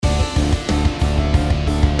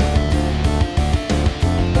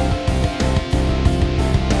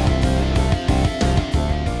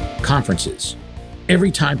conferences. Every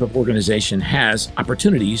type of organization has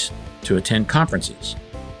opportunities to attend conferences,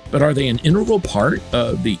 but are they an integral part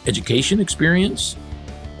of the education experience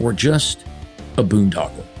or just a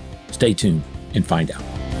boondoggle? Stay tuned and find out.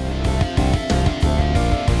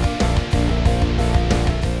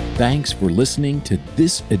 Thanks for listening to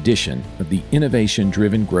this edition of the Innovation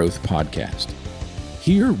Driven Growth Podcast.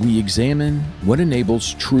 Here we examine what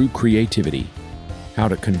enables true creativity, how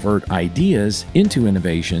to convert ideas into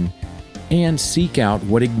innovation, and seek out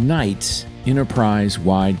what ignites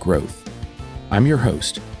enterprise-wide growth. I'm your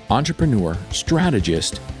host, entrepreneur,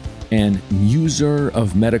 strategist, and user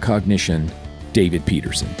of metacognition, David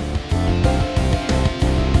Peterson.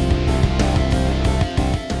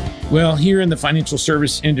 Well, here in the financial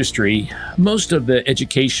service industry, most of the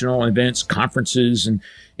educational events, conferences,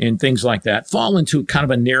 and things like that fall into kind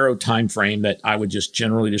of a narrow time frame that I would just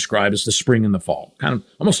generally describe as the spring and the fall, kind of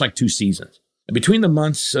almost like two seasons. Between the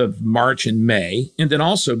months of March and May, and then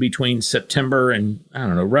also between September and,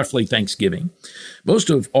 roughly Thanksgiving, most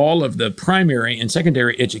of all of the primary and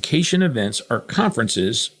secondary education events or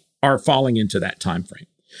conferences are falling into that time frame.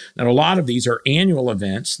 Now, a lot of these are annual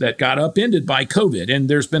events that got upended by COVID, and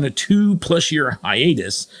there's been a 2+ year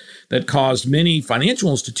hiatus that caused many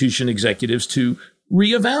financial institution executives to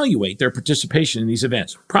reevaluate their participation in these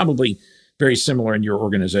events, probably very similar in your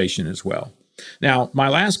organization as well. Now, my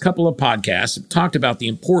last couple of podcasts have talked about the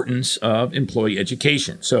importance of employee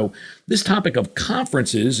education. So this topic of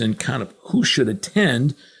conferences and kind of who should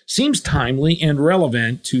attend seems timely and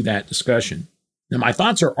relevant to that discussion. Now, my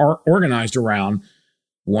thoughts are organized around: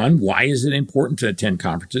 1, why is it important to attend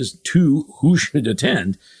conferences? 2, who should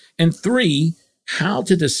attend? And 3, how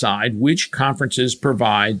to decide which conferences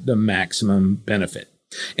provide the maximum benefit.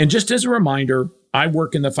 And just as a reminder, I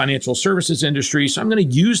work in the financial services industry, so I'm going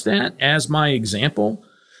to use that as my example,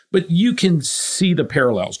 but you can see the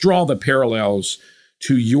parallels, draw the parallels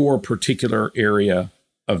to your particular area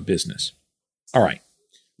of business. All right,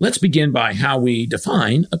 let's begin by how we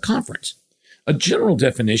define a conference. A general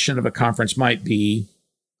definition of a conference might be,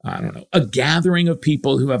 a gathering of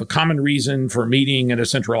people who have a common reason for meeting at a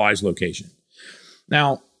centralized location.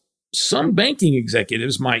 Now, some banking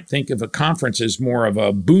executives might think of a conference as more of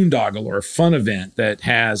a boondoggle or a fun event that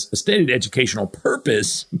has a stated educational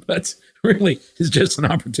purpose, but really is just an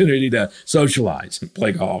opportunity to socialize and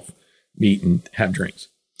play golf, meet, and have drinks.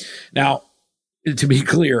 Now, to be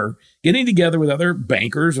clear, getting together with other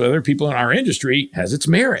bankers, with other people in our industry has its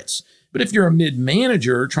merits. But if you're a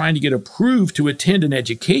mid-manager trying to get approved to attend an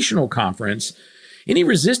educational conference, any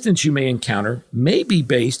resistance you may encounter may be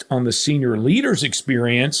based on the senior leader's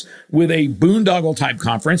experience with a boondoggle-type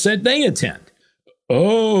conference that they attend.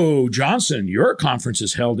 Oh, Johnson, your conference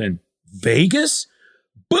is held in Vegas?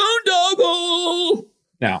 Boondoggle!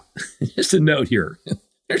 Now, just a note here,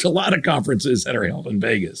 there's a lot of conferences that are held in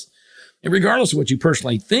Vegas. And regardless of what you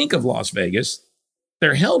personally think of Las Vegas,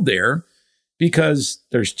 they're held there because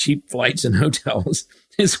there's cheap flights and hotels.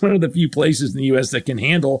 It's one of the few places in the U.S. that can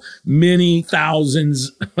handle many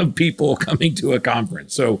thousands of people coming to a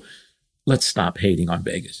conference. So let's stop hating on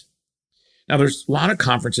Vegas. Now, there's a lot of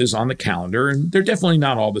conferences on the calendar, and they're definitely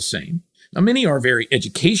not all the same. Now, many are very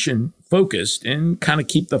education-focused and kind of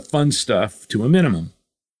keep the fun stuff to a minimum.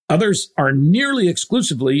 Others are nearly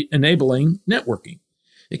exclusively enabling networking.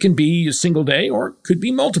 It can be a single day or could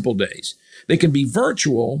be multiple days. They can be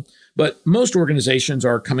virtual, but most organizations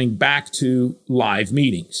are coming back to live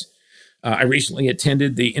meetings. I recently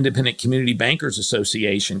attended the Independent Community Bankers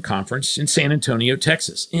Association conference in San Antonio,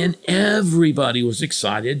 Texas, and everybody was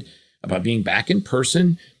excited about being back in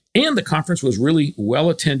person, and the conference was really well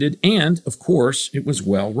attended, and of course, it was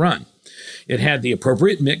well run. It had the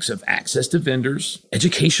appropriate mix of access to vendors,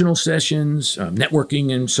 educational sessions,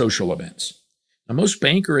 networking, and social events. Now, most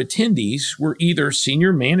banker attendees were either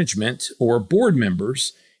senior management or board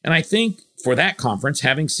members, and I think for that conference,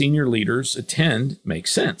 having senior leaders attend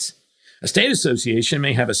makes sense. A state association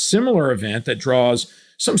may have a similar event that draws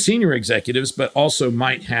some senior executives, but also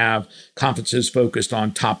might have conferences focused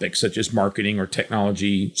on topics such as marketing or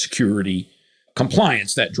technology, security,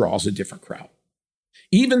 compliance that draws a different crowd.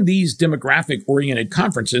 Even these demographic-oriented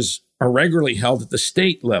conferences are regularly held at the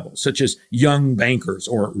state level, such as Young Bankers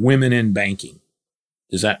or Women in Banking.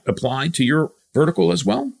 Does that apply to your vertical as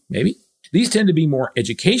well? Maybe. These tend to be more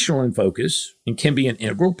educational in focus and can be an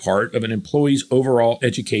integral part of an employee's overall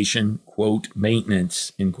education, quote,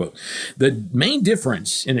 maintenance, end quote. The main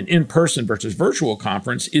difference in an in-person versus virtual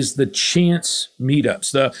conference is the chance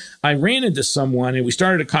meetups. I ran into someone and we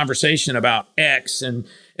started a conversation about X, and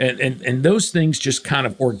those things just kind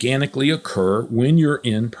of organically occur when you're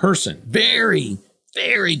in person. Very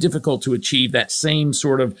very difficult to achieve that same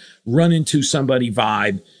sort of run into somebody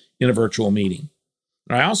vibe in a virtual meeting.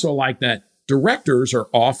 I also like that directors are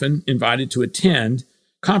often invited to attend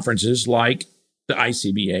conferences like the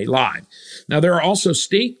ICBA Live. Now, there are also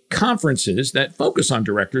state conferences that focus on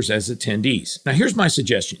directors as attendees. Now, here's my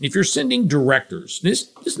suggestion. If you're sending directors,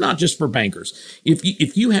 this is not just for bankers.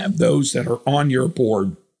 If you have those that are on your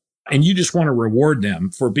board and you just want to reward them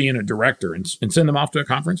for being a director and send them off to a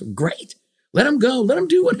conference, great. Let them go. Let them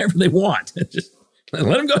do whatever they want. Just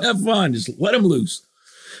let them go have fun. Just let them loose.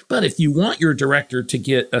 But if you want your director to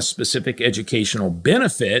get a specific educational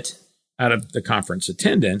benefit out of the conference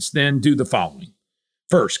attendance, then do the following.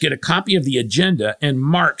 First, get a copy of the agenda and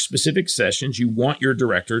mark specific sessions you want your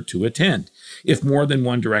director to attend. If more than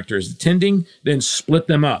one director is attending, then split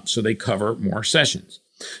them up so they cover more sessions.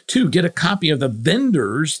 2, get a copy of the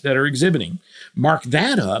vendors that are exhibiting. Mark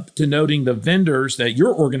that up, denoting the vendors that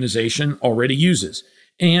your organization already uses.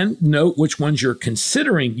 And note which ones you're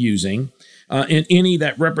considering using and any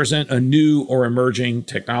that represent a new or emerging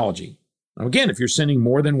technology. Now, again, if you're sending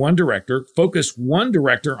more than one director, focus one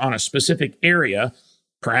director on a specific area,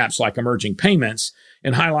 perhaps like emerging payments,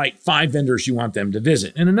 and highlight 5 vendors you want them to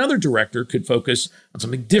visit. And another director could focus on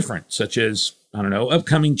something different, such as,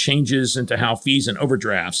 upcoming changes into how fees and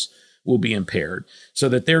overdrafts will be impaired, so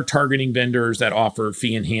that they're targeting vendors that offer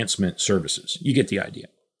fee enhancement services. You get the idea.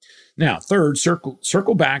 Now, third,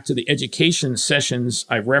 circle back to the education sessions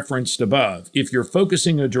I referenced above. If you're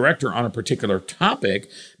focusing a director on a particular topic,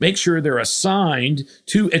 make sure they're assigned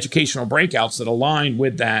to educational breakouts that align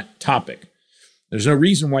with that topic. There's no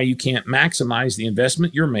reason why you can't maximize the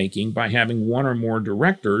investment you're making by having one or more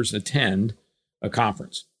directors attend a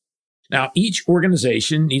conference. Now, each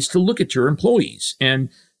organization needs to look at your employees and,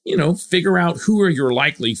 figure out who are your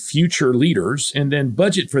likely future leaders and then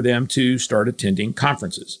budget for them to start attending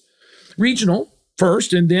conferences. Regional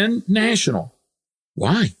first and then national.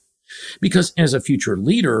 Why? Because as a future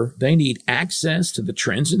leader, they need access to the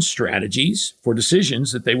trends and strategies for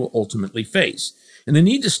decisions that they will ultimately face. And they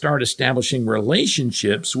need to start establishing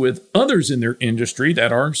relationships with others in their industry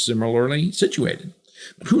that are similarly situated.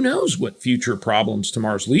 But who knows what future problems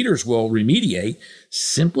tomorrow's leaders will remediate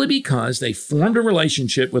simply because they formed a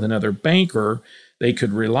relationship with another banker they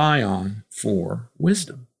could rely on for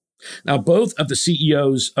wisdom. Now, both of the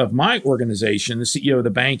CEOs of my organization, the CEO of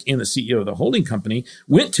the bank and the CEO of the holding company,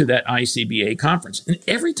 went to that ICBA conference. And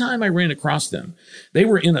every time I ran across them, they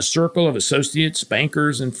were in a circle of associates,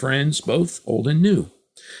 bankers, and friends, both old and new.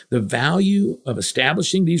 The value of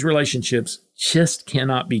establishing these relationships just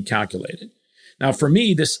cannot be calculated. Now, for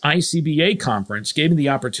me, this ICBA conference gave me the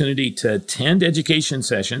opportunity to attend education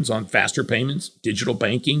sessions on faster payments, digital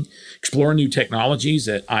banking, explore new technologies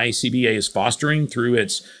that ICBA is fostering through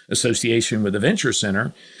its association with the Venture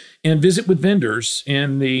Center, and visit with vendors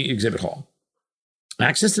in the exhibit hall.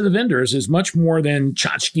 Access to the vendors is much more than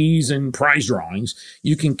tchotchkes and prize drawings.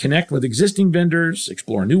 You can connect with existing vendors,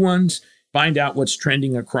 explore new ones, find out what's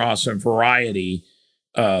trending across a variety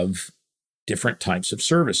of different types of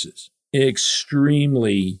services.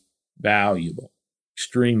 Extremely valuable.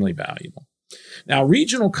 Now,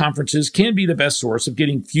 regional conferences can be the best source of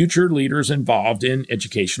getting future leaders involved in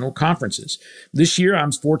educational conferences. This year,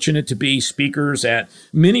 I'm fortunate to be speakers at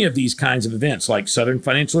many of these kinds of events, like Southern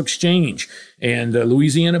Financial Exchange and the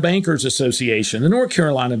Louisiana Bankers Association, the North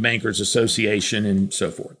Carolina Bankers Association, and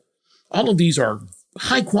so forth. All of these are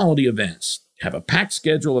high-quality events, have a packed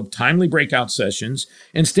schedule of timely breakout sessions,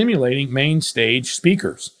 and stimulating main stage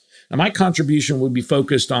speakers. Now, my contribution would be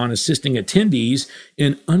focused on assisting attendees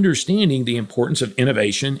in understanding the importance of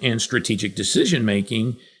innovation and strategic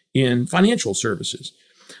decision-making in financial services.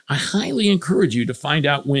 I highly encourage you to find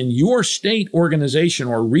out when your state organization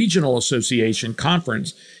or regional association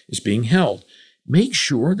conference is being held. Make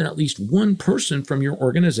sure that at least one person from your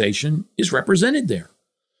organization is represented there.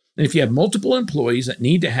 And if you have multiple employees that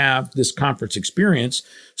need to have this conference experience,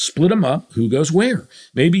 split them up, who goes where.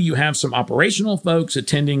 Maybe you have some operational folks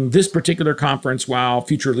attending this particular conference while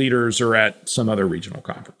future leaders are at some other regional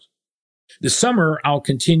conference. This summer, I'll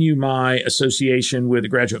continue my association with the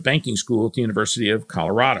Graduate Banking School at the University of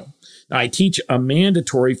Colorado. Now, I teach a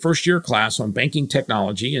mandatory first-year class on banking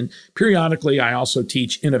technology, and periodically I also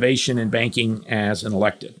teach innovation in banking as an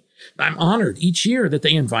elective. I'm honored each year that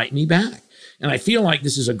they invite me back. And I feel like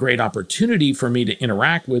this is a great opportunity for me to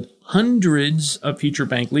interact with hundreds of future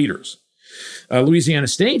bank leaders. Louisiana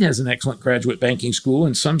State has an excellent graduate banking school,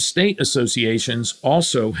 and some state associations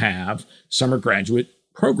also have summer graduate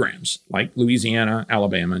programs like Louisiana,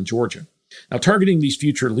 Alabama, and Georgia. Now, targeting these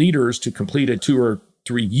future leaders to complete a 2 or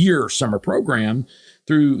 3-year summer program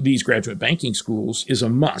through these graduate banking schools is a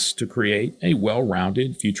must to create a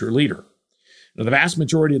well-rounded future leader. Now, the vast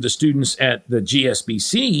majority of the students at the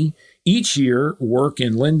GSBC each year work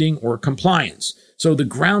in lending or compliance. So the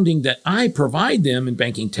grounding that I provide them in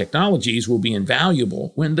banking technologies will be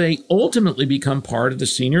invaluable when they ultimately become part of the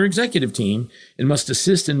senior executive team and must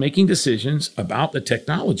assist in making decisions about the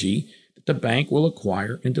technology that the bank will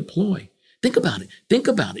acquire and deploy. Think about it. Think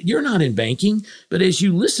about it. You're not in banking, but as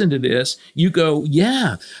you listen to this, you go,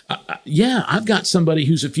 I've got somebody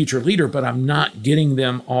who's a future leader, but I'm not getting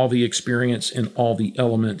them all the experience and all the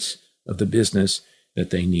elements of the business that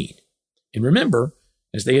they need. And remember,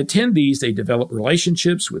 as they attend these, they develop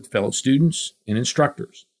relationships with fellow students and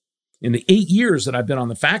instructors. In the 8 years that I've been on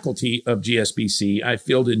the faculty of GSBC, I've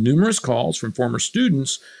fielded numerous calls from former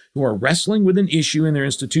students who are wrestling with an issue in their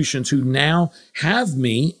institutions who now have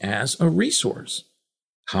me as a resource.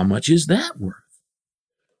 How much is that worth?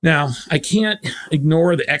 Now, I can't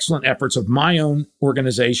ignore the excellent efforts of my own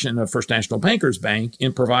organization of First National Bankers Bank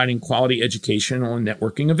in providing quality educational and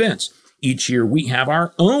networking events. Each year, we have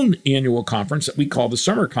our own annual conference that we call the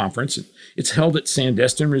Summer Conference. It's held at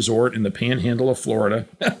Sandestin Resort in the Panhandle of Florida.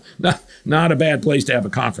 Not a bad place to have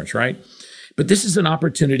a conference, right? But this is an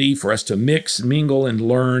opportunity for us to mix, mingle, and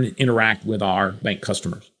learn, interact with our bank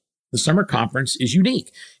customers. The Summer Conference is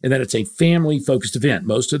unique in that it's a family-focused event.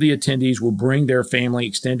 Most of the attendees will bring their family,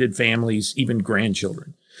 extended families, even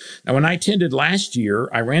grandchildren. Now, when I attended last year,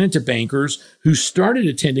 I ran into bankers who started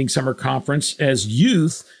attending Summer Conference as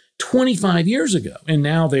youth 25 years ago, and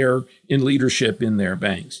now they're in leadership in their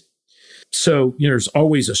banks. So, there's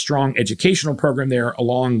always a strong educational program there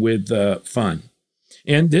along with fun.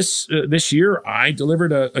 And this year, I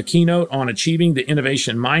delivered a keynote on achieving the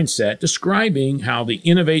innovation mindset, describing how the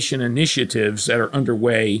innovation initiatives that are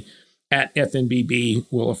underway at FNBB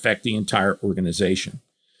will affect the entire organization.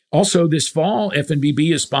 Also, this fall,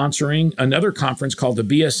 FNBB is sponsoring another conference called the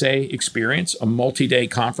BSA Experience, a multi-day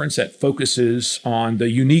conference that focuses on the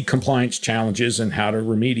unique compliance challenges and how to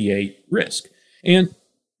remediate risk. And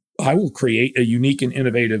I will create a unique and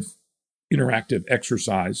innovative interactive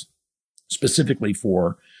exercise specifically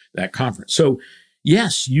for that conference. So,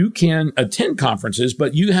 yes, you can attend conferences,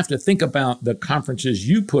 but you have to think about the conferences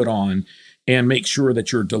you put on and make sure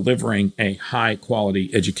that you're delivering a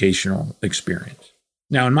high-quality educational experience.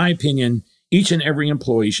 Now, in my opinion, each and every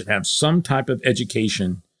employee should have some type of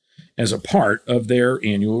education as a part of their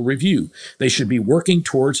annual review. They should be working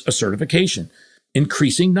towards a certification,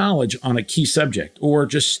 increasing knowledge on a key subject, or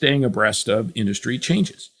just staying abreast of industry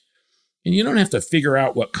changes. And you don't have to figure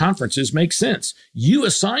out what conferences make sense. You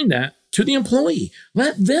assign that to the employee.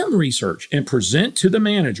 Let them research and present to the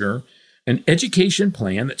manager an education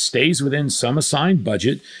plan that stays within some assigned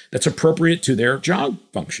budget that's appropriate to their job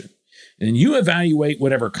function. And you evaluate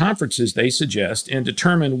whatever conferences they suggest and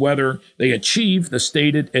determine whether they achieve the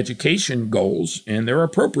stated education goals, and they're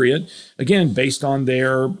appropriate, again, based on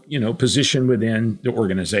their, position within the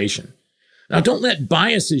organization. Now, don't let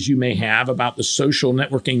biases you may have about the social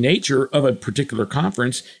networking nature of a particular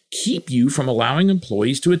conference keep you from allowing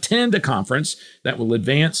employees to attend a conference that will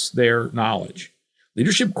advance their knowledge,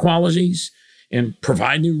 leadership qualities, and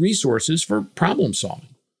provide new resources for problem solving.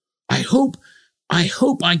 I hope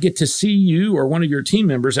I get to see you or one of your team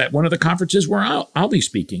members at one of the conferences where I'll be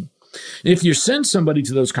speaking. And if you send somebody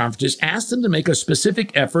to those conferences, ask them to make a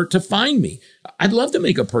specific effort to find me. I'd love to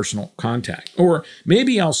make a personal contact. Or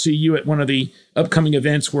maybe I'll see you at one of the upcoming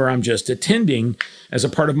events where I'm just attending as a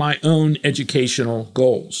part of my own educational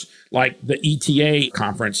goals, like the ETA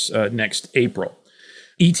conference next April.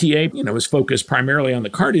 ETA, is focused primarily on the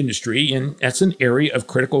card industry, and that's an area of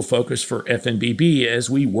critical focus for FNBB as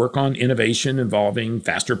we work on innovation involving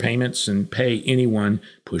faster payments and pay anyone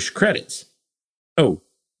push credits. Oh,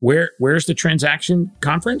 where's the transaction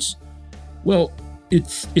conference? Well,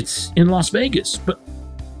 it's in Las Vegas, but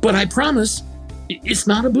I promise it's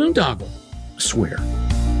not a boondoggle. I swear.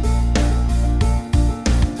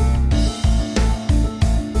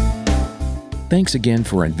 Thanks again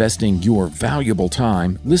for investing your valuable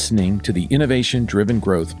time listening to the Innovation Driven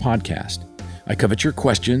Growth podcast. I covet your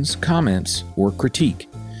questions, comments, or critique.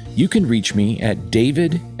 You can reach me at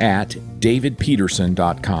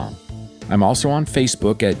david@davidpeterson.com. I'm also on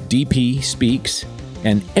Facebook at DP Speaks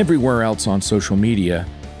and everywhere else on social media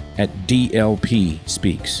at DLP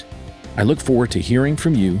Speaks. I look forward to hearing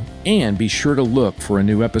from you, and be sure to look for a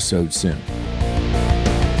new episode soon.